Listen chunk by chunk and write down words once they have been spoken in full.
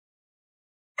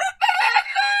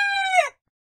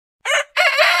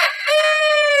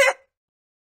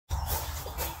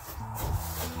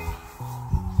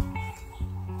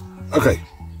Okay,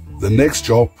 the next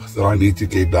job that I need to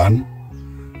get done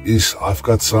is I've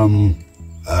got some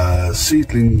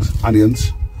seedlings,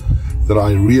 onions, that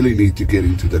I really need to get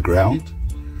into the ground,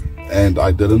 and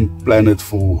I didn't plan it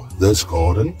for this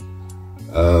garden,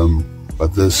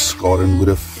 but this garden would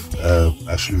have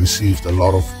actually received a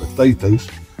lot of potatoes,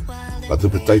 but the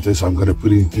potatoes I'm going to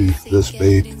put into this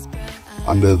bed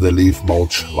under the leaf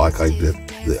mulch like I did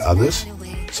the others.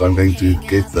 So I'm going to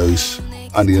get those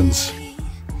onions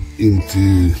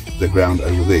into the ground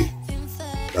over there.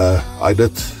 I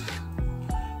did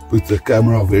put the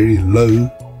camera very low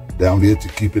down here to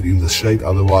keep it in the shade,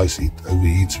 otherwise it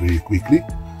overheats very quickly.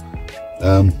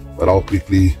 But I'll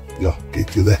quickly get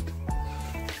to that.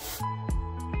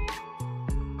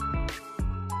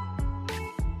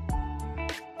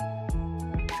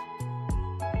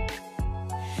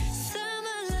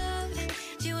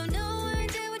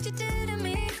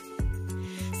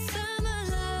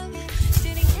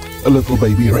 A little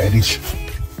baby radish.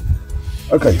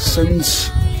 Okay,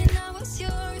 since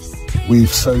we've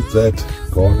sowed that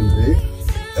garden there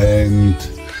and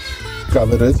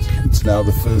covered it, it's now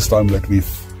the first time that we've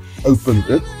opened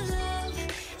it,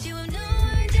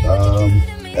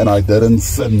 and I didn't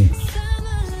thin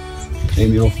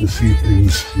any of the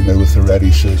seedlings, with the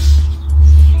radishes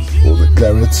or the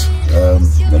carrots,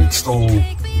 but it's still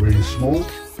very small.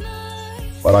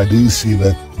 But I do see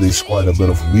that there's quite a bit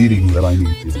of weeding that I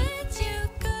need to do.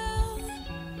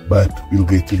 But we'll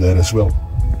get to that as well.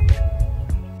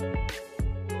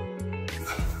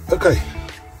 Okay.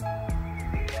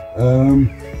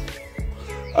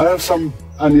 I have some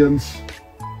onions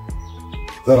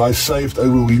that I saved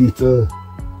over winter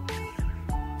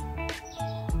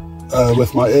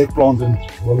with my eggplant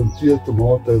and volunteer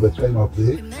tomato that came up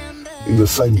there in the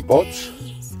same pots.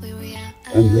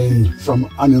 And then some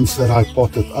onions that I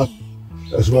potted up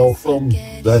as well from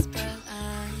that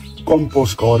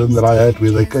compost garden that I had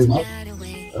where they came up,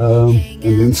 and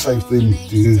then saved them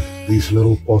to these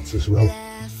little pots as well,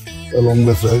 along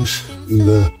with those in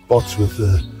the pots with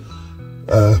the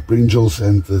brinjals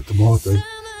and the tomato.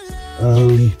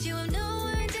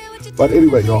 But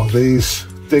anyway, there's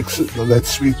Texas, that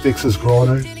sweet Texas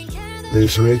grano,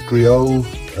 there's red creole,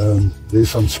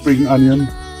 there's some spring onion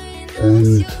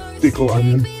and pickle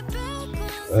onion,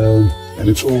 and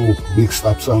it's all mixed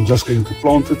up, so I'm just going to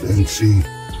plant it and see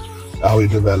how it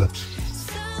develops.